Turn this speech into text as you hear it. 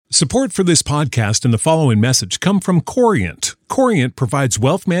Support for this podcast and the following message come from Corient. Corient provides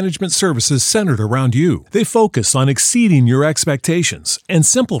wealth management services centered around you. They focus on exceeding your expectations and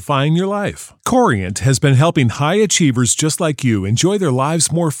simplifying your life. Corient has been helping high achievers just like you enjoy their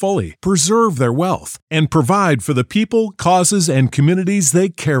lives more fully, preserve their wealth, and provide for the people, causes, and communities they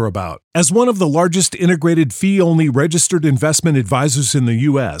care about. As one of the largest integrated fee-only registered investment advisors in the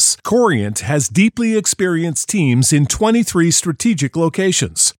U.S., Corient has deeply experienced teams in 23 strategic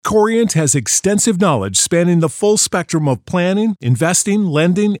locations. Corient has extensive knowledge spanning the full spectrum of planning, investing,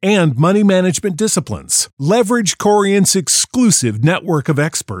 lending, and money management disciplines. Leverage Corient's exclusive network of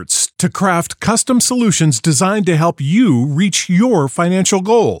experts to craft custom solutions designed to help you reach your financial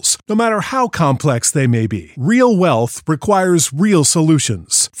goals, no matter how complex they may be. Real wealth requires real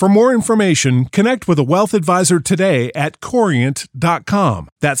solutions. For more information, connect with a wealth advisor today at Corient.com.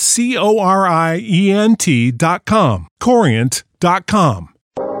 That's Corient.com. Corient.com.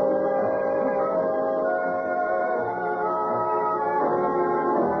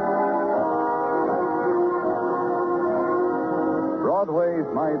 Broadway's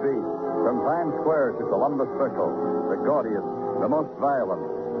My Beat. From Times Square to Columbus Circle, the gaudiest, the most violent,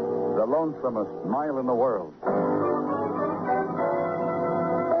 the lonesomest mile in the world.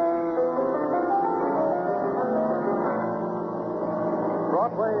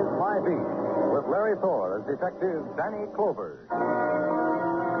 Broadway's My Beat, with Larry Thor as Detective Danny Clover.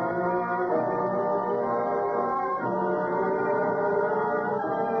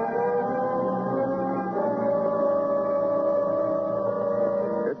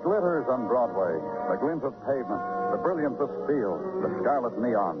 It glitters on Broadway, the glint of pavement, the brilliance of steel, the scarlet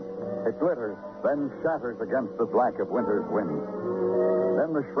neon. It glitters, then shatters against the black of winter's wind.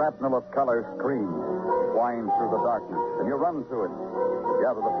 Then the shrapnel of color screams, winds through the darkness, and you run to it, to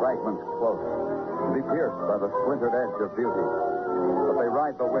gather the fragments close, and be pierced by the splintered edge of beauty. But they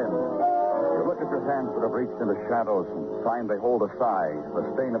ride the wind. You look at your hands that have reached into shadows and find they hold a sigh, the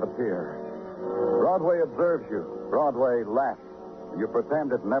stain of a tear. Broadway observes you. Broadway laughs. And you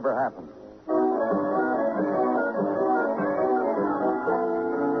pretend it never happened.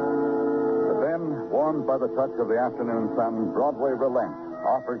 But then, warmed by the touch of the afternoon sun, Broadway relents,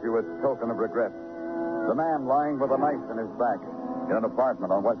 offers you its token of regret. The man lying with a knife in his back in an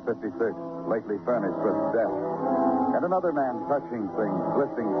apartment on West 56, lately furnished with death. And another man touching things,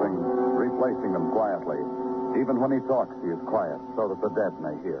 lifting things, replacing them quietly. Even when he talks, he is quiet, so that the dead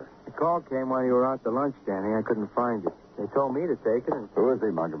may hear. The call came while you were out to lunch, Danny. I couldn't find it. They told me to take it. Who is he,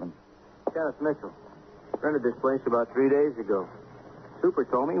 Muggerman? Kenneth Mitchell. Rented this place about 3 days ago. Super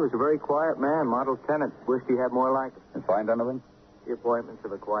told me he was a very quiet man, model tenant. Wished he had more like it. You find anything? The appointments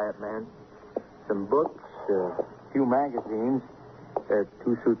of a quiet man. Some books, a few magazines.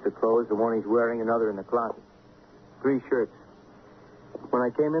 2 suits of clothes, the one he's wearing, another in the closet. 3 shirts. When I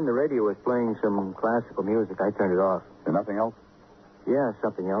came in, the radio was playing some classical music. I turned it off. And nothing else? Yeah,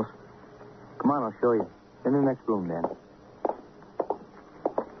 something else. Come on, I'll show you. In the next room, Danny.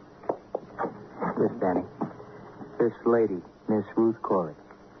 This, Danny. This lady, Miss Ruth Corey.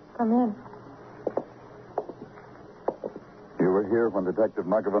 Come in. You were here when Detective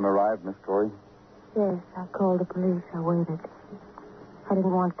Muggerman arrived, Miss Corey? Yes, I called the police. I waited. I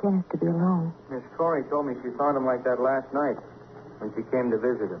didn't want Kenneth to be alone. Miss Corey told me she found him like that last night when she came to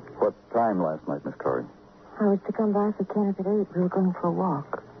visit him. What time last night, Miss Corey? I was to come by for Kenneth at 8. We were going for a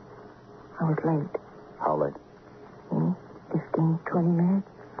walk. I was late. How late? 15, 20 minutes.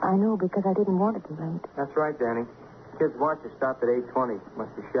 I know, because I didn't want to be late. That's right, Danny. Kid's watch had stopped at 8:20.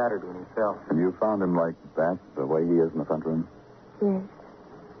 Must have shattered when he fell. And you found him like that, the way he is in the front room? Yes.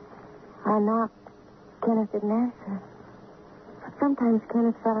 I knocked. Kenneth didn't answer. But sometimes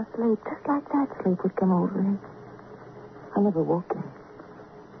Kenneth fell asleep, just like that sleep would come over him. I never woke him.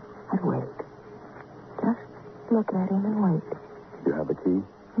 I'd wait. Just look at him and wait. You have the key?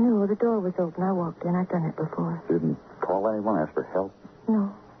 No, the door was open. I walked in. I'd done it before. Didn't call anyone, ask for help?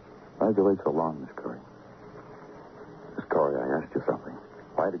 No. Why did you wait so long, Miss Corey? Miss Corey, I asked you something.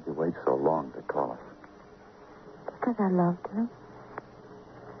 Why did you wait so long to call us? Because I loved him.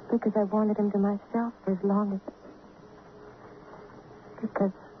 Because I wanted him to myself for as long as...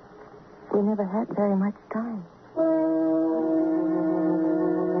 Because we never had very much time.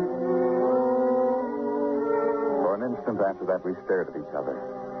 For an instant after that, we stared at each other.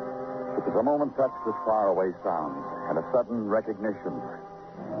 It was a moment touched with faraway sounds and a sudden recognition.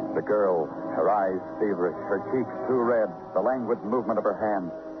 The girl, her eyes feverish, her cheeks too red, the languid movement of her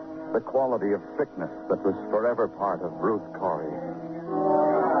hand, the quality of sickness that was forever part of Ruth Corey.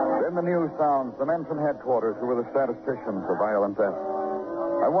 Then the news sounds, the men from headquarters who were the statisticians of violent death.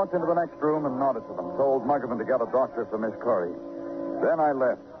 I walked into the next room and nodded to them, told Muggerman to get a doctor for Miss Corey. Then I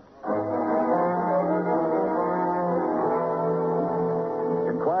left,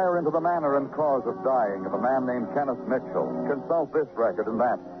 Inquire into the manner and cause of dying of a man named Kenneth Mitchell. Consult this record and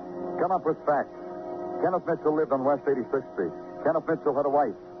that. Come up with facts. Kenneth Mitchell lived on West 86th Street. Kenneth Mitchell had a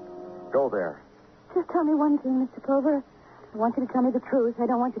wife. Go there. Just tell me one thing, Mr. Clover. I want you to tell me the truth. I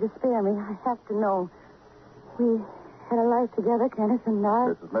don't want you to spare me. I have to know. We had a life together, Kenneth and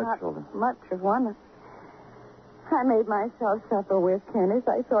I. Mrs. Mitchell. Not much of one. I made myself suffer with Kenneth.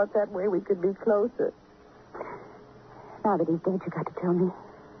 I thought that way we could be closer. Now that he's dead, you got to tell me.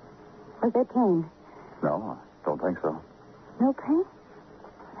 Was there pain? No, I don't think so. No pain?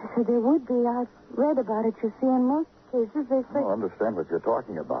 I said there would be. I've read about it. You see, in most cases, they say... I don't understand what you're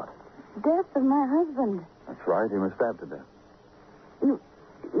talking about. Death of my husband. That's right. He was stabbed to death.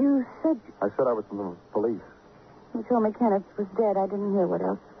 You said... I said I was from the police. You told me Kenneth was dead. I didn't hear what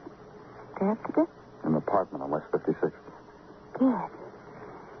else. Stabbed to death? In an apartment on West 56th. Dead.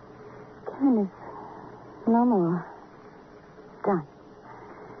 Kenneth. No more. Done.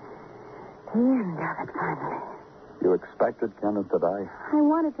 The end of it, finally. You expected Kenneth to die? I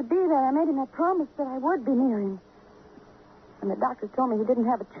wanted to be there. I made him that promise that I would be near him. And the doctors told me he didn't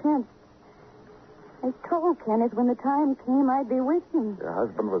have a chance. I told Kenneth when the time came I'd be with him. Your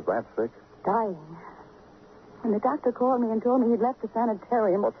husband was that sick? Dying. When the doctor called me and told me he'd left the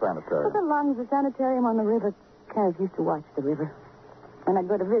sanitarium. What sanitarium? The lungs, the sanitarium on the river. Kenneth used to watch the river. When I'd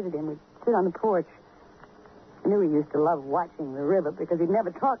go to visit him, we'd sit on the porch. I knew he used to love watching the river because he'd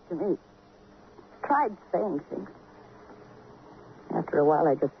never talked to me. Tried saying things. After a while,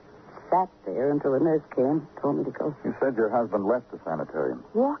 I just sat there until the nurse came, told me to go. You said your husband left the sanitarium.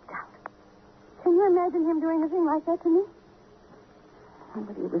 Walked out. Can you imagine him doing a thing like that to me? Oh,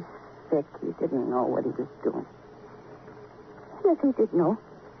 but he was sick. He didn't know what he was doing. Yes, he did know.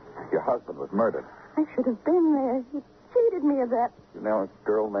 Your husband was murdered. I should have been there. He cheated me of that. You know a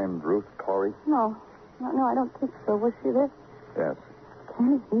girl named Ruth Corey? No, I don't think so. Was she there? Yes.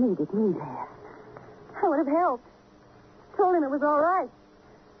 Kenneth needed me there. I would have helped. Told him it was all right.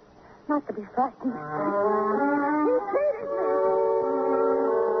 Not to be frightened. He cheated me.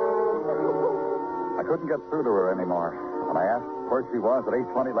 I couldn't get through to her anymore. When I asked where she was at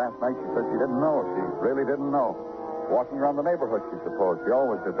 8:20 last night, she said she didn't know. She really didn't know. Walking around the neighborhood, she supposed. She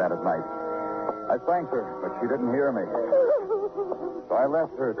always did that at night. I thanked her, but she didn't hear me. So I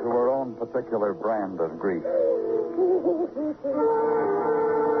left her to her own particular brand of grief.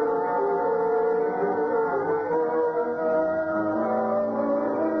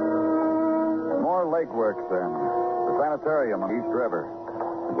 More legwork, then. The sanitarium on East River.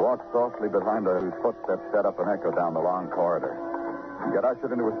 And walk softly behind her, whose footsteps set up an echo down the long corridor. And get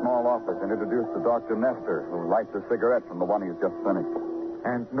ushered into a small office and introduced to Dr. Nestor, who lights a cigarette from the one he's just finished.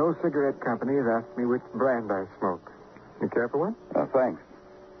 And no cigarette company has asked me which brand I smoke. You care for one? Thanks.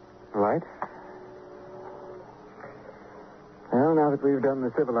 Right. Well, now that we've done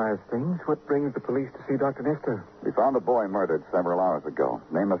the civilized things, what brings the police to see Dr. Nestor? We found a boy murdered several hours ago.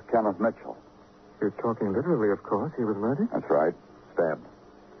 Name is Kenneth Mitchell. You're talking literally, of course. He was murdered? That's right. Stabbed.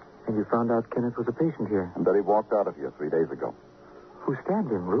 And you found out Kenneth was a patient here. And that he walked out of here 3 days ago. Who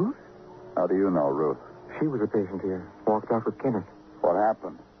stabbed him, Ruth? How do you know, Ruth? She was a patient here. Walked out with Kenneth. What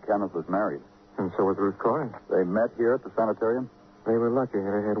happened? Kenneth was married. And so was Ruth Corey. They met here at the sanitarium? They were lucky.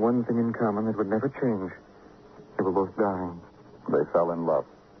 They had one thing in common that would never change. They were both dying. They fell in love.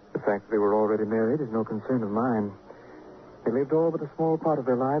 The fact that they were already married is no concern of mine. They lived all but a small part of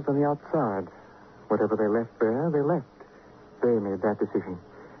their lives on the outside. Whatever they left there, they left. They made that decision.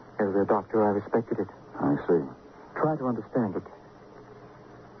 As their doctor, I respected it. I see. Try to understand it.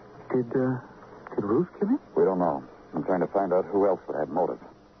 Did Ruth kill him? We don't know. I'm trying to find out who else would have motive.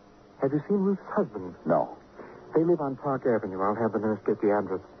 Have you seen Ruth's husband? No. They live on Park Avenue. I'll have the nurse get the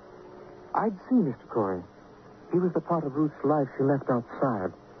address. I'd see Mr. Corey. He was the part of Ruth's life she left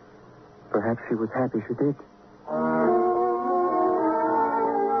outside. Perhaps she was happy she did.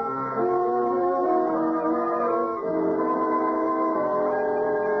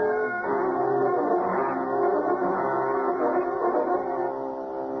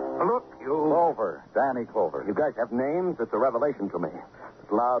 Clover. Danny Clover. You guys have names? It's a revelation to me.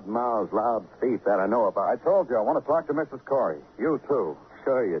 Loud mouths, loud feet, that I know about. I told you, I want to talk to Mrs. Corey. You, too.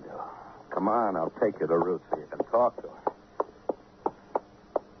 Sure you do. Come on, I'll take you to Ruth so you can talk to her.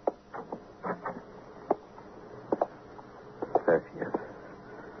 There she is.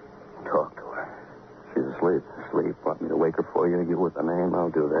 Talk to her. She's asleep. Asleep. Want me to wake her for you? You with the name? I'll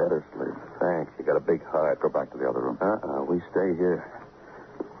do that. Or sleep. Thanks. You got a big heart. Go back to the other room. We stay here.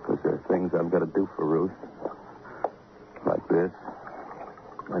 Because there are things I've got to do for Ruth. Like this.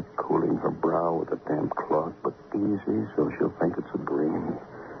 Like cooling her brow with a damp cloth, but easy so she'll think it's a dream.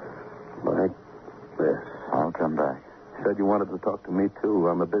 you wanted to talk to me, too.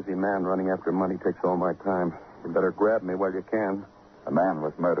 I'm a busy man. Running after money takes all my time. You better grab me while you can. A man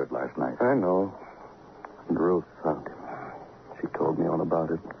was murdered last night. I know. And Ruth found him. She told me all about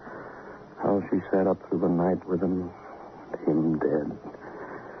it. How she sat up through the night with him dead.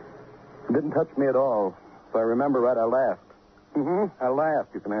 It didn't touch me at all. If I remember right, I laughed. I laughed.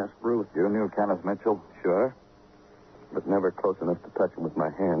 You can ask Ruth. You knew Kenneth Mitchell? Sure. But never close enough to touch him with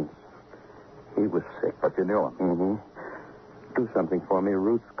my hands. He was sick. But you knew him? Do something for me.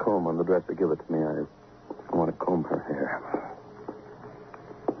 Ruth's comb on the dresser. Give it to me. I want to comb her hair.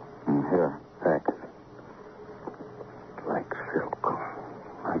 Here. Thanks. Like silk.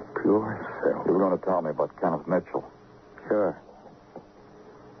 Like pure silk. You were going to tell me about Kenneth Mitchell. Sure.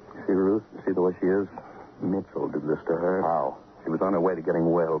 You see Ruth? You see the way she is? Mitchell did this to her. How? She was on her way to getting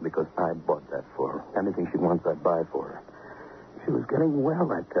well because I bought that for her. Anything she wants, I'd buy for her. She was getting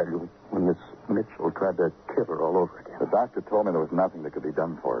well, I tell you, when this Mitchell tried to kill her all over again. The doctor told me there was nothing that could be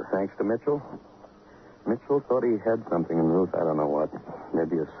done for her. Thanks to Mitchell? Mitchell thought he had something in Ruth. I don't know what.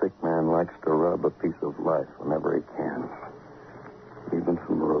 Maybe a sick man likes to rub a piece of life whenever he can. Even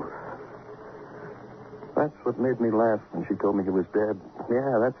from Ruth. That's what made me laugh when she told me he was dead.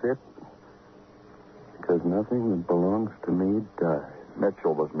 Yeah, that's it. Because nothing that belongs to me dies.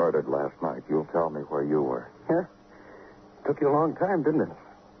 Mitchell was murdered last night. You'll tell me where you were. Yeah. Took you a long time, didn't it?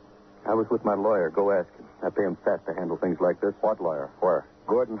 I was with my lawyer. Go ask him. I pay him fat to handle things like this. What lawyer? Where?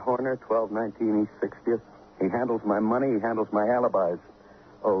 Gordon Horner, 1219 East 60th. He handles my money. He handles my alibis.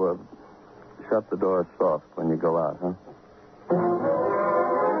 Oh, shut the door soft when you go out, huh?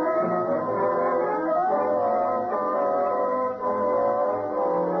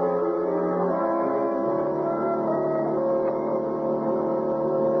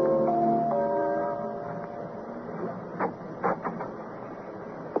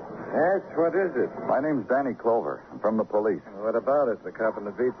 Yes, what is it? My name's Danny Clover. I'm from the police. What about it? The cop on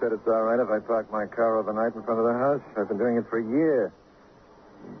the beat said it's all right if I park my car overnight in front of the house. I've been doing it for a year.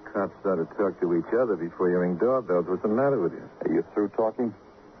 The cops started to talk to each other before you ring doorbells. What's the matter with you? Are you through talking?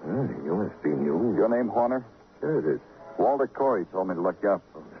 You must be new. Your name Horner? Sure it is. Walter Corey told me to look you up.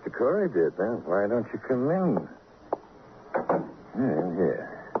 Oh, Mr. Corey did, then. Why don't you come in? In here.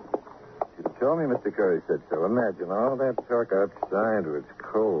 Should have told me Mr. Corey said so. Imagine all that talk outside where it's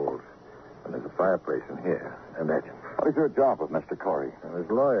cold. And there's a fireplace in here. Imagine. What is your job with Mr. Corey? I'm his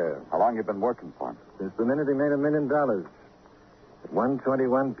lawyer. How long you been working for him? Since the minute he made $1 million. At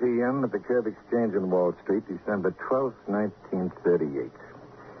 1:21 p.m. at the Curb Exchange on Wall Street, December 12th, 1938.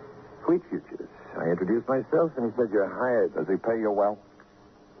 Wheat futures. I introduced myself, and he said, you're hired. Does he pay you well?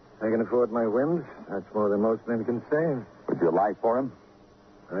 I can afford my whims. That's more than most men can say. Would you lie for him?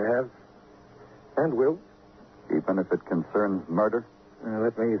 I have. And will. Even if it concerns murder?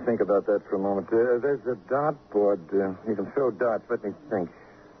 Let me think about that for a moment. There's a dartboard. You can throw darts. Let me think.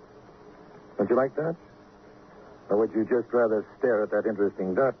 Don't you like darts? Or would you just rather stare at that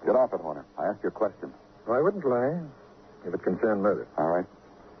interesting dartboard? Get off it, Horner. I asked you a question. Well, I wouldn't lie if it concerned murder. All right.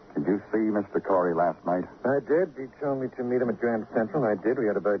 Did you see Mr. Corey last night? I did. He told me to meet him at Grand Central. I did. We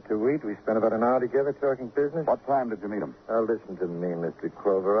had a bite to eat. We spent about an hour together talking business. What time did you meet him? Now, listen to me, Mr.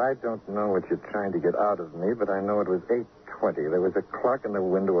 Clover. I don't know what you're trying to get out of me, but I know it was 8:20. There was a clock in the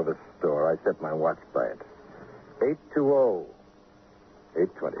window of a store. I set my watch by it. 8:20.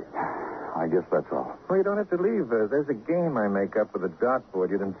 8:20. I guess that's all. Well, you don't have to leave. There's a game I make up with a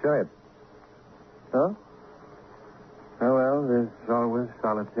dartboard. You'd enjoy it. Oh? Oh, well, there's always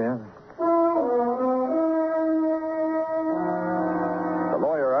solitaire. The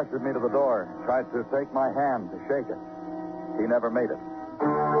lawyer ushered me to the door, tried to take my hand to shake it. He never made it.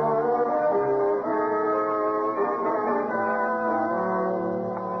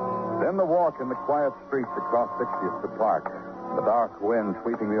 Then the walk in the quiet streets across 60th to Park. The dark wind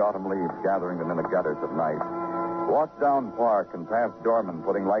sweeping the autumn leaves, gathering them in the gutters at night. Walk down Park and past doormen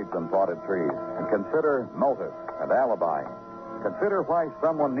putting lights on potted trees. And consider motive and alibi. Consider why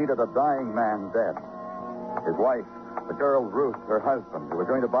someone needed a dying man dead. His wife, the girl Ruth, her husband, who were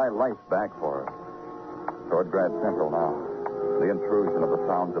going to buy life back for her. Toward Grand Central now. The intrusion of the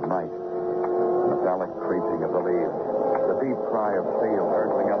sounds of night. The metallic creaking of the leaves. The deep cry of seal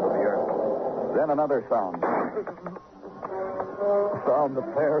hurtling under the earth. Then another sound. Sound that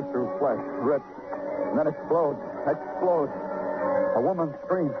tears through flesh, rips, and then explodes. Explodes. A woman's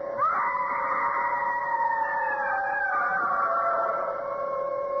scream.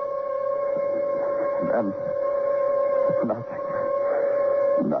 And nothing.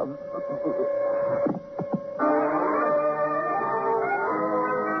 Nothing.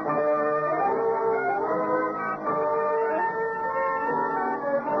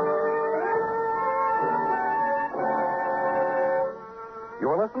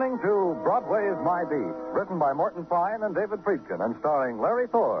 You're listening to Broadway's My Beat, written by Morton Fine and David Friedkin, and starring Larry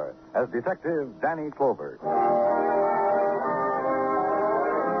Thor as Detective Danny Clover.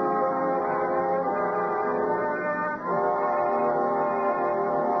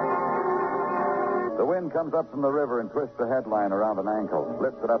 The wind comes up from the river and twists the headline around an ankle,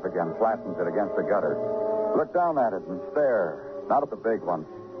 lifts it up again, flattens it against the gutter. Look down at it and stare. Not at the big one.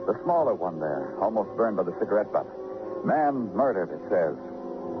 The smaller one there, almost burned by the cigarette butt. Man murdered, it says.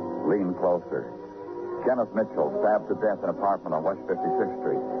 Lean closer. Kenneth Mitchell, stabbed to death in an apartment on West 56th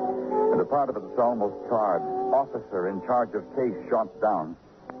Street. And a part of it is almost charred. Officer in charge of case shot down.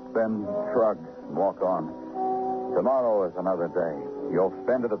 Then shrug and walk on. Tomorrow is another day. You'll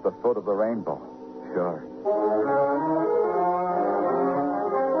spend it at the foot of the rainbow. Sure.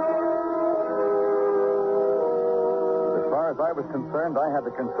 As far as I was concerned, I had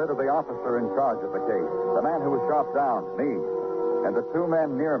to consider the officer in charge of the case. The man who was shot down, me. And the two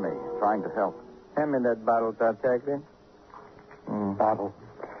men near me, trying to help. Hand me that bottle, Tartaglia. Bottle.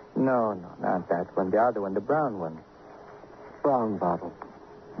 No, not that one. The other one, the brown one. Brown bottle.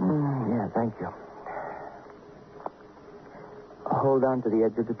 Yeah, thank you. Hold on to the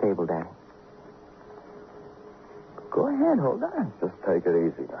edge of the table, Danny. Go ahead, hold on. Just take it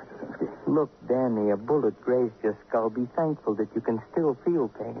easy, Dr. Sinsky. Look, Danny, a bullet grazed your skull. Be thankful that you can still feel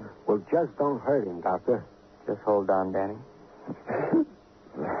pain. Well, just don't hurt him, Doctor. Just hold on, Danny.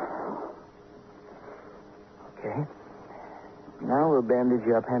 Okay. Now we'll bandage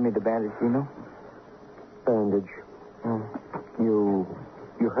you up. Hand me the bandage, Gino. Bandage. You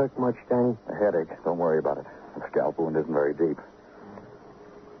hurt much, Danny? A headache. Don't worry about it. The scalp wound isn't very deep.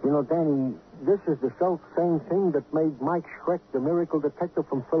 You know, Danny, this is the self-same thing that made Mike Schreck, the miracle detective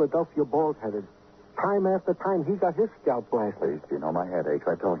from Philadelphia, bald-headed. Time after time, he got his scalp blasted. Please, you know my headaches.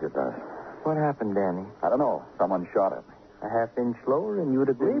 I told you it does. What happened, Danny? I don't know. Someone shot at me. A half-inch lower and you'd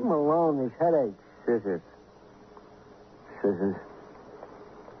have been... Leave him alone, his headache. Scissors. Scissors.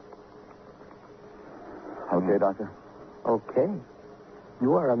 Okay, Doctor? Okay.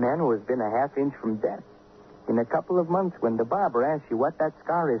 You are a man who has been a half-inch from death. In a couple of months, when the barber asks you what that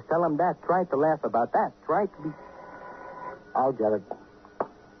scar is, tell him that. Try to laugh about that. Try to be... I'll get it.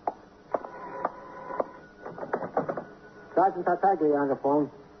 Sergeant Tartaglia on the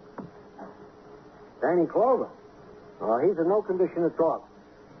phone. Danny Clover. Oh, he's in no condition to talk.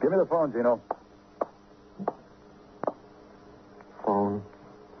 Give me the phone, Gino. Phone.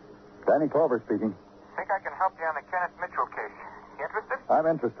 Danny Clover speaking. Think I can help you on the Kenneth Mitchell case. You interested? I'm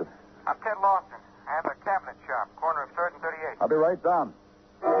interested. I'm Ted Lawson. I have a cabinet shop, corner of 3rd and 38th. I'll be right down.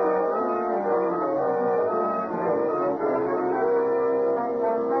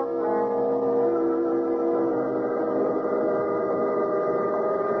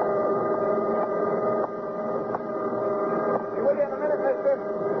 You will in a minute, mister.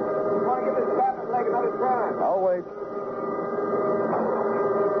 You want to get this cabinet leg another try? I'll wait.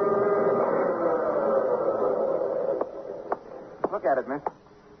 Look at it, miss.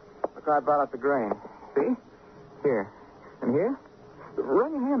 Look how I brought out the grain. See? Here. And here?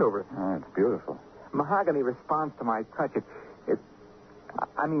 Run your hand over it. Oh, it's beautiful. Mahogany responds to my touch.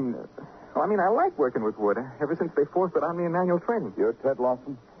 I like working with wood. Ever since they forced it on me in annual training. You're Ted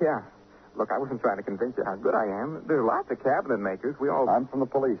Lawson? Yeah. Look, I wasn't trying to convince you how good I am. There's lots of cabinet makers. We all... I'm from the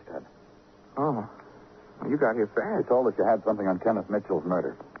police, Ted. Oh. Well, you got here You fast. told us you had something on Kenneth Mitchell's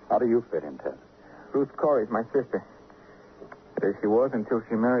murder. How do you fit in, Ted? Ruth Corey's my sister. There she was until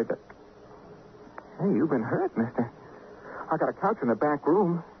she married the... Hey, you've been hurt, mister. I got a couch in the back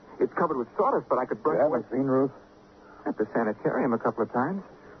room. It's covered with sawdust, but I could brush You haven't seen Ruth? at the sanitarium a couple of times.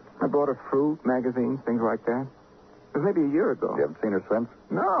 I brought her fruit, magazines, things like that. It was maybe a year ago. You haven't seen her since?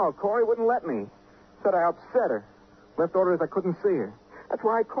 No, Corey wouldn't let me. Said I upset her. Left orders I couldn't see her. That's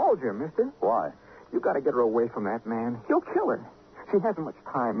why I called you, mister. Why? You got to get her away from that man. He'll kill her. She hasn't much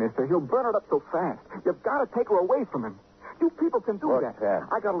time, mister. He'll burn it up so fast. You've got to take her away from him. You people can do Look, that. Ted.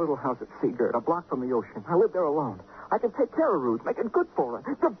 I got a little house at Seagirt, a block from the ocean. I live there alone. I can take care of Ruth, make it good for her.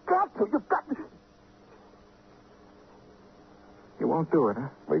 You've got to. You've got to. You won't do it, huh?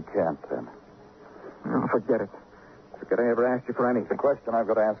 We can't, Ted. No, forget it. Forget I ever asked you for The anything. question I've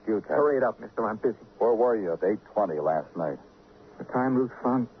got to ask you, Ted. Hurry it up, mister. I'm busy. Where were you at 8:20 last night? The time Ruth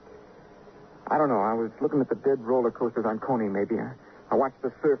found... I don't know. I was looking at the dead roller coasters on Coney, maybe. I watched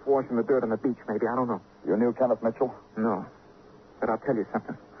the surf washing the dirt on the beach, maybe. I don't know. You knew Kenneth Mitchell? No. But I'll tell you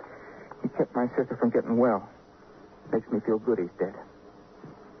something. He kept my sister from getting well. Makes me feel good he's dead.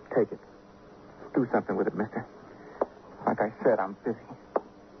 Take it. Do something with it, mister. Like I said, I'm busy.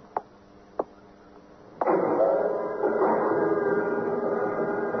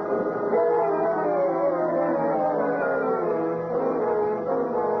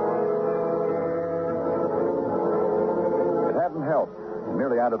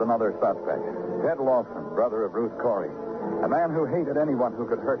 with another suspect. Ted Lawson, brother of Ruth Corey. A man who hated anyone who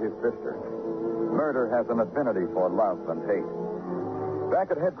could hurt his sister. Murder has an affinity for love and hate. Back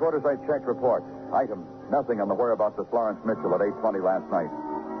at headquarters, I checked reports. Item, nothing on the whereabouts of Florence Mitchell at 8:20 last night.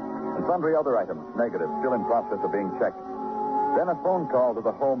 And sundry other items, negative, still in process of being checked. Then a phone call to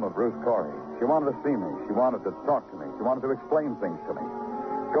the home of Ruth Corey. She wanted to see me. She wanted to talk to me. She wanted to explain things to me.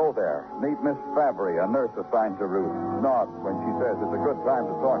 Go there. Meet Miss Fabry, a nurse assigned to Ruth. Nod when she says it's a good time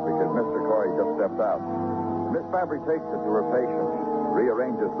to talk because Mr. Corey just stepped out. Miss Fabry takes it to her patient,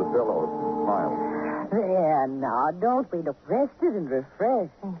 rearranges the pillows, smiles. There, now, don't be depressed and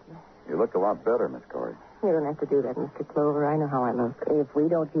refreshed. Thank you. You look a lot better, Miss Corey. You don't have to do that, Mr. Clover. I know how I look. If we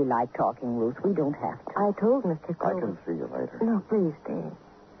don't feel like talking, Ruth, we don't have to. I told Mr. I Clover. can see you later. No, please stay.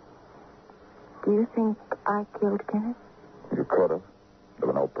 Do you think I killed Kenneth? You could have. There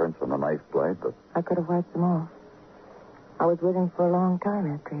were no prints on the knife blade, but I could have wiped them off. I was with him for a long time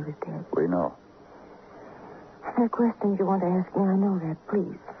after he was dead. we know. There are questions you want to ask me. I know that.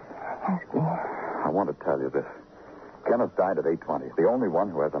 Please, ask me. I want to tell you this. Kenneth died at 8:20. The only one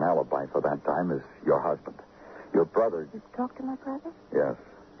who has an alibi for that time is your husband. Your brother... You talked to my brother? Yes.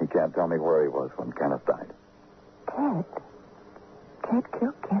 He can't tell me where he was when Kenneth died. Ted? Ted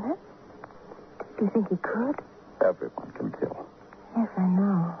killed Kenneth? Do you think he could? Everyone can kill. Yes, I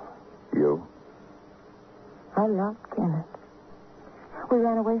know. You? I loved Kenneth. We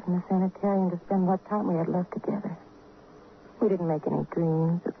ran away from the sanitarium to spend what time we had left together. We didn't make any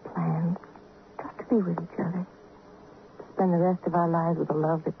dreams or plans. Just to be with each other. To spend the rest of our lives with a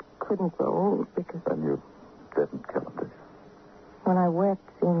love that couldn't grow old because... Then you didn't kill him, did you? When I wept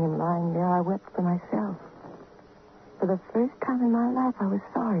seeing him lying there, I wept for myself. For the first time in my life, I was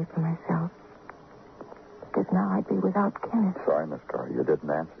sorry for myself. Because now I'd be without Kenneth. Sorry, Miss Corey, you didn't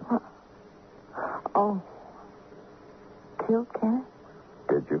answer. Oh. Killed Kenneth?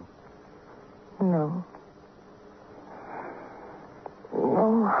 Did you? No.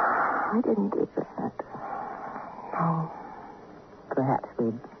 No, I didn't do that. No. Perhaps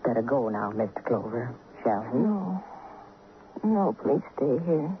we'd better go now, Mr. Clover, shall we? No. No, please stay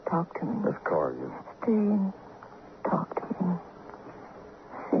here and talk to me. Miss Corey, you... Stay and talk to me.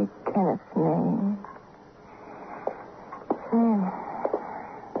 Say Kenneth's name. Say him.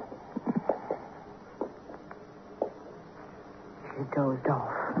 She dozed off.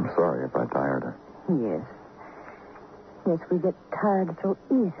 I'm sorry if I tired her. Yes. Yes, we get tired so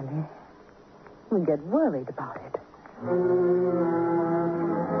easily. We get worried about it.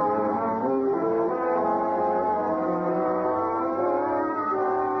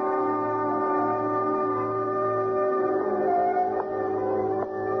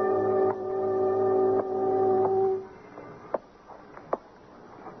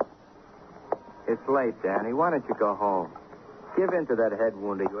 It's late, Danny. Why don't you go home? Give in to that head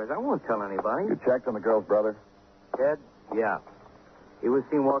wound of yours. I won't tell anybody. You checked on the girl's brother? Ted? Yeah. He was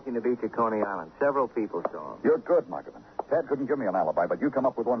seen walking the beach at Coney Island. Several people saw him. You're good, Muggavan. Ted couldn't give me an alibi, but you come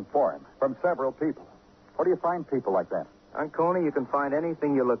up with one for him. From several people. Where do you find people like that? On Coney, you can find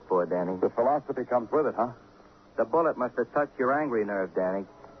anything you look for, Danny. The philosophy comes with it, huh? The bullet must have touched your angry nerve, Danny.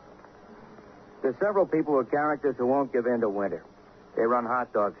 There's several people with characters who won't give in to winter. They run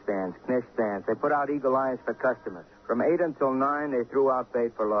hot dog stands, knish stands. They put out eagle eyes for customers. From 8 until 9, they threw out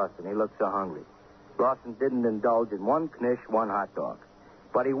bait for Lawson. He looked so hungry. Lawson didn't indulge in one knish, one hot dog.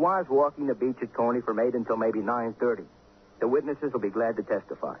 But he was walking the beach at Coney from 8 until maybe 9:30. The witnesses will be glad to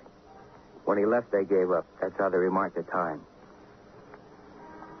testify. When he left, they gave up. That's how they remarked the time.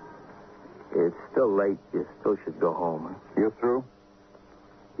 It's still late. You still should go home. Huh? You through?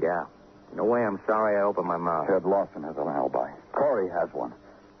 Yeah. In a way, I'm sorry I opened my mouth. Ted Lawson has an alibi. Corey has one.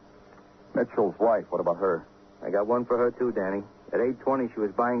 Mitchell's wife, what about her? I got one for her, too, Danny. At 8:20, she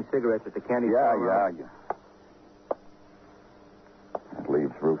was buying cigarettes at the candy Yeah. That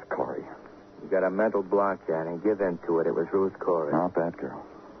leaves Ruth Corey. You got a mental block, Danny. Give in to it. It was Ruth Corey. Not that girl.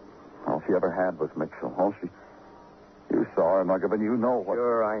 All she ever had was Mitchell. You saw her, Muggavan. You know what...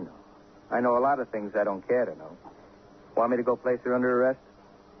 Sure, I know. I know a lot of things I don't care to know. Want me to go place her under arrest?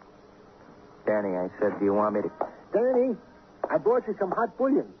 Danny, I said, do you want me to... Danny, I brought you some hot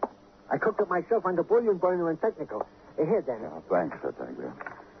bouillon. I cooked it myself on the bouillon burner in Technical. Here, Danny. Oh, thanks, Detective.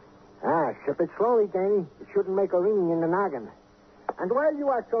 Sip it slowly, Danny. It shouldn't make a ringing in the noggin. And while you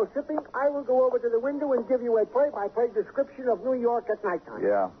are so sipping, I will go over to the window and give you a play-by-play description of New York at nighttime.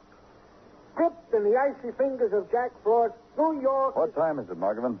 Yeah. Gripped in the icy fingers of Jack Frost, New York... What time is it,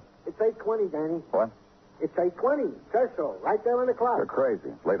 Muggavan? It's 8:20, Danny. What? It's 8:20. It says so, right there on the clock. You're crazy.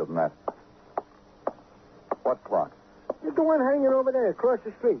 It's later than that. What clock? It's the one hanging over there across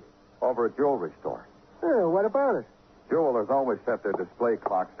the street. Over a jewelry store. Oh, what about it? Jewelers always set their display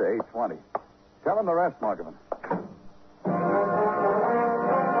clocks to 8:20. Tell them the rest, Morgan.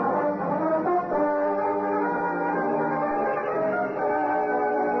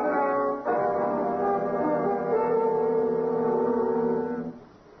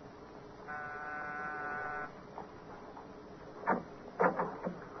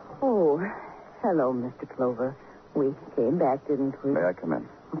 Oh, hello, Mr. Clover. We came back, didn't we? May I come in?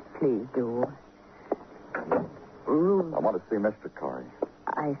 Please do. I want to see Mr. Corey.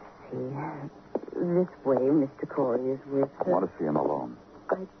 I see. This way, Mr. Corey is with I want to see him alone.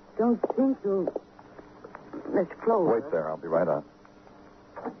 I don't think you'll... Mr. Clover... Wait there. I'll be right up.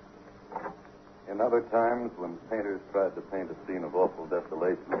 In other times, when painters tried to paint a scene of awful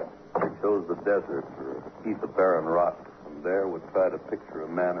desolation, they chose the desert or a heap of barren rock, and there would try to picture a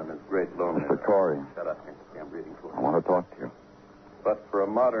man in his great loneliness. Mr. Corey. Shut up. I'm reading for you. I want to talk to you. But for a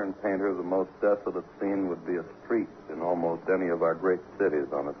modern painter, the most desolate scene would be a street in almost any of our great cities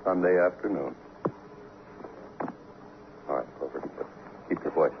on a Sunday afternoon. All right, Clover. Keep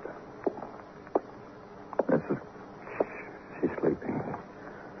your voice down. She's sleeping.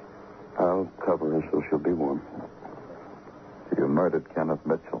 I'll cover her so she'll be warm. You murdered Kenneth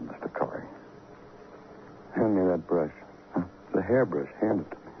Mitchell, Mr. Corey. Hand me that brush. Huh? The hairbrush. Hand it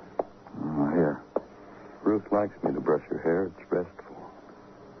to me. Here. Ruth likes me to brush her hair. It's restful.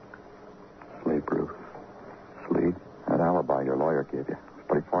 Sleep, Ruth. Sleep. That alibi your lawyer gave you was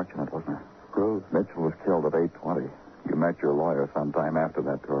pretty fortunate, wasn't it? Ruth. Mitchell was killed at 8:20. You met your lawyer sometime after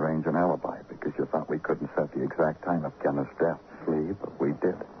that to arrange an alibi because you thought we couldn't set the exact time of Kenneth's death. Sleep. But we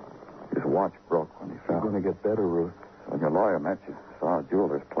did. His watch broke when he fell. It's going to get better, Ruth. So when your lawyer met you, saw a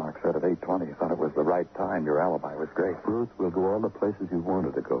jeweler's clock set at 8:20, you thought it was the right time. Your alibi was great. Ruth, we'll go all the places you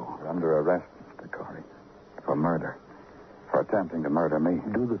wanted to go. You're under arrest, Mr. Corey. For murder. For attempting to murder me.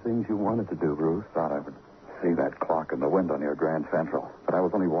 Do the things you wanted to do, Ruth. Thought I would see that clock in the window near Grand Central. But I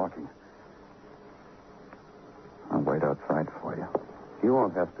was only walking. I'll wait outside for you. You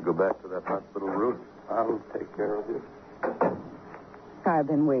won't have to go back to that hospital, Ruth. I'll take care of you. I've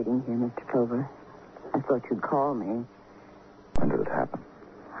been waiting here, Mr. Clover. I thought you'd call me. When did it happen?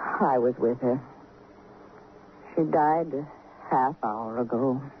 I was with her. She died a half hour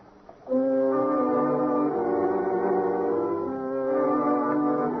ago.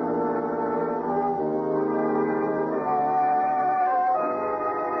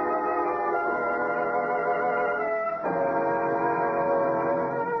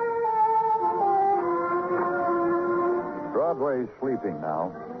 Broadway's sleeping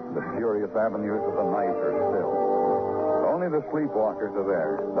now. The furious avenues of the night are still. Only the sleepwalkers are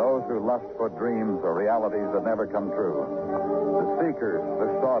there, those who lust for dreams or realities that never come true. The seekers,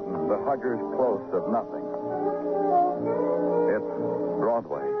 the sodden, the huggers close of nothing. It's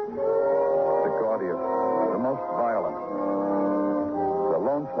Broadway. The gaudiest, the most violent, the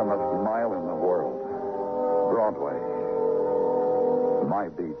lonesomest mile in the world. Broadway. My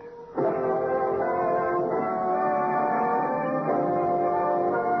beat.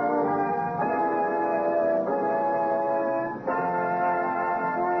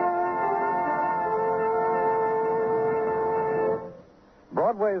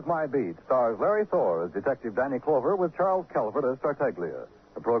 Broadway's My Beat stars Larry Thor as Detective Danny Clover with Charles Calvert as Tartaglia.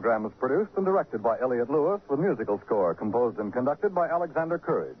 The program is produced and directed by Elliott Lewis with musical score composed and conducted by Alexander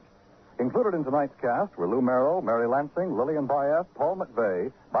Courage. Included in tonight's cast were Lou Merrill, Mary Lansing, Lillian Bayef, Paul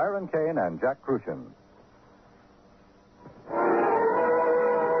McVeigh, Byron Kane, and Jack Crucian.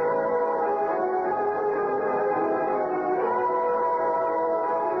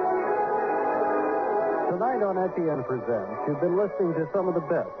 Tonight on FEN Presents, you've been listening to some of the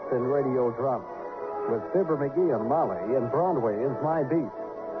best in radio drama. With Fibber McGee and Molly and Broadway is My Beat.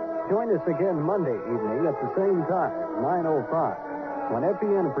 Join us again Monday evening at the same time, 9:05, when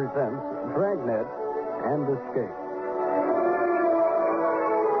FEN presents Dragnet and Escape.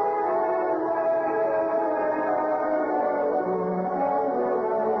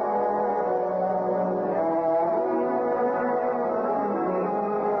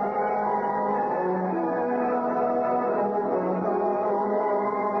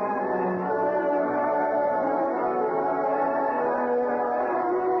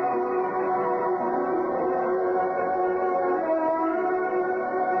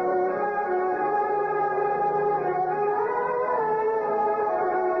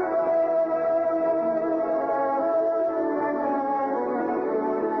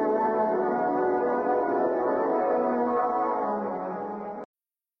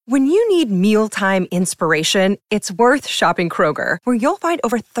 When you need mealtime inspiration, it's worth shopping Kroger, where you'll find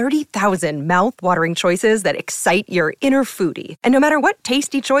over 30,000 mouth-watering choices that excite your inner foodie. And no matter what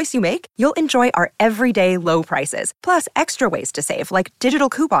tasty choice you make, you'll enjoy our everyday low prices, plus extra ways to save, like digital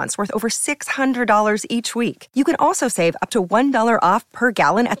coupons worth over $600 each week. You can also save up to $1 off per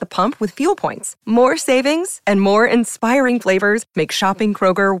gallon at the pump with fuel points. More savings and more inspiring flavors make shopping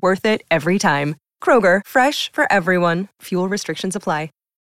Kroger worth it every time. Kroger, fresh for everyone. Fuel restrictions apply.